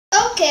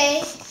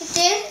Okay,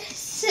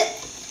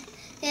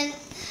 in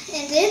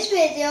this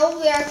video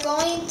we are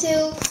going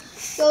to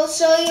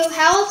show you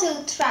how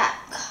to trap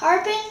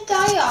carbon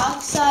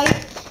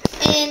dioxide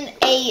in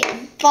a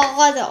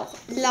bottle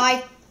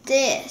like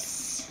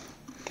this.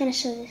 Can I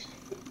show this?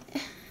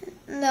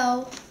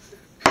 No.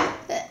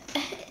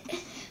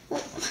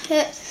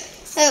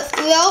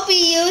 We'll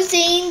be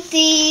using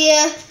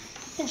the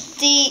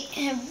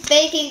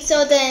baking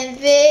soda and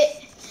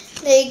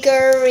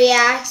vinegar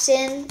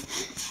reaction,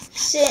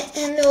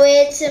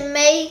 which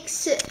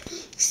makes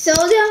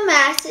sodium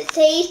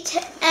acetate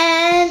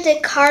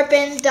and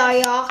carbon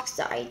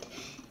dioxide.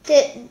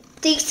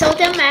 The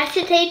sodium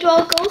acetate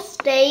will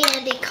stay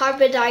and the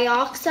carbon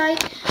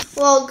dioxide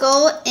will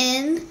go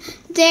in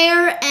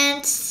there,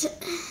 and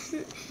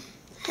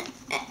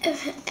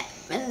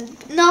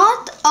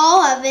not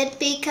all of it,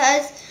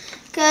 because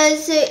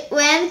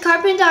when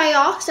carbon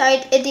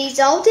dioxide is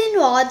dissolved in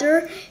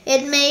water,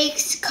 it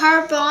makes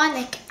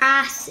carbonic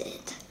acid.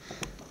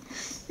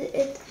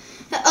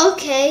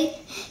 Okay,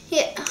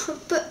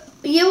 but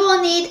you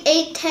will need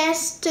a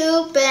test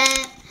tube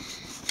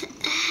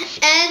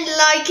and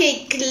like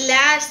a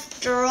glass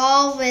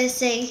straw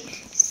with a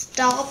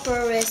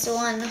stopper with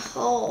one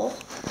hole.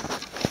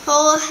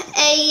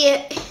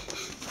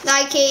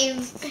 Like a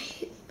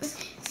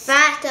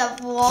vat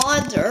of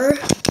water.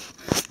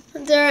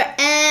 There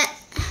a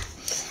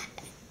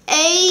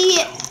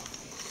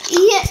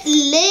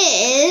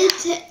lid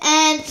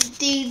and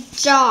the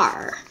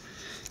jar.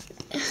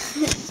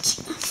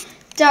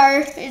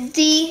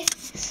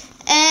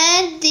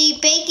 The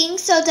baking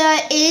soda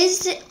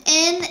is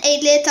in a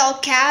little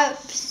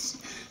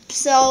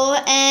capsule,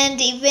 and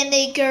the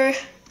vinegar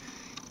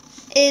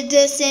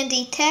is in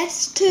the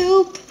test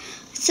tube,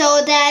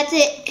 so that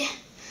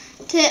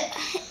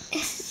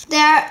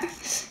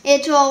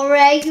it will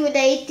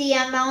regulate the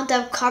amount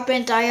of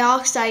carbon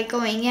dioxide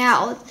going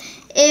out.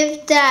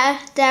 If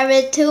there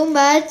is too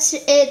much,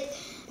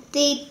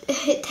 the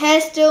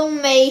test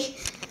tube may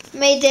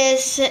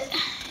just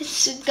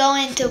go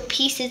into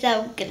pieces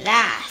of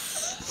glass.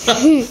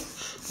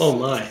 Oh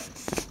my.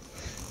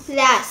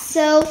 Yeah,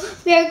 so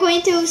we are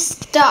going to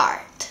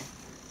start.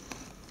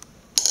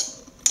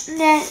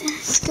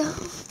 Let's go.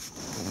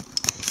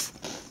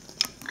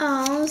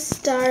 Oh,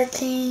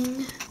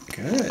 starting.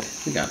 Good.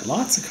 We got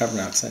lots of carbon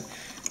dioxide.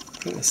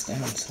 Put this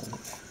down so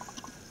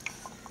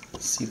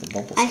that see the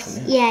bubbles come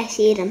in. Yeah, I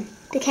see them.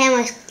 The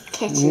camera's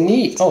catching.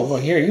 Neat. Oh, well,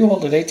 here, you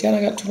hold it, Etienne.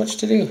 I got too much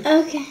to do.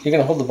 Okay. You're going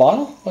to hold the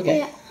bottle? Okay.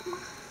 Yeah.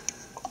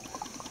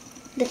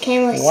 The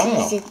camera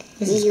sees it.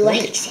 This is He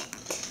great. likes it.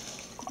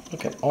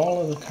 Look at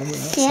all of the carbon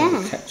dioxide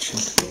Yeah. catching.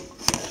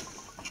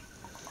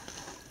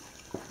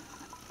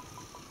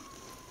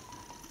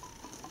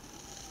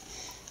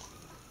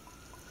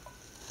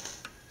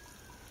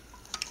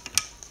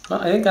 Well,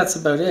 I think that's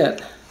about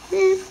it.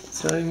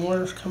 Is there any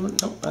more coming?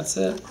 No, that's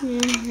it.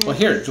 Well,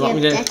 here, do you want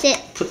me to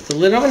put the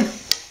lid on?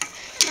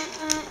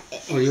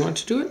 Or do you want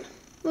to do it?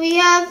 We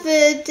have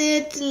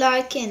did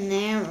like an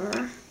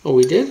error. Oh,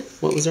 we did?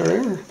 What was our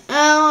error?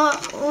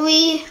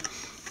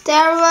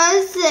 There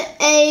was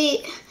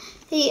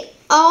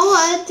all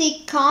of the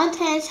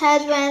contents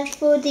had went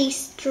through the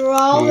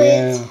straw,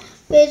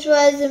 which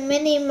was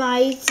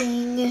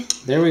minimizing.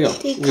 There we go.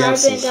 The we have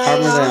some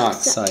carbon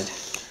dioxide.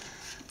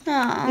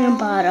 In a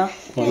bottle.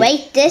 Well,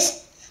 Wait,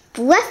 this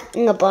left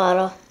in the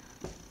bottle.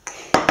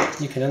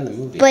 You can end the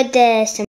movie. But there's some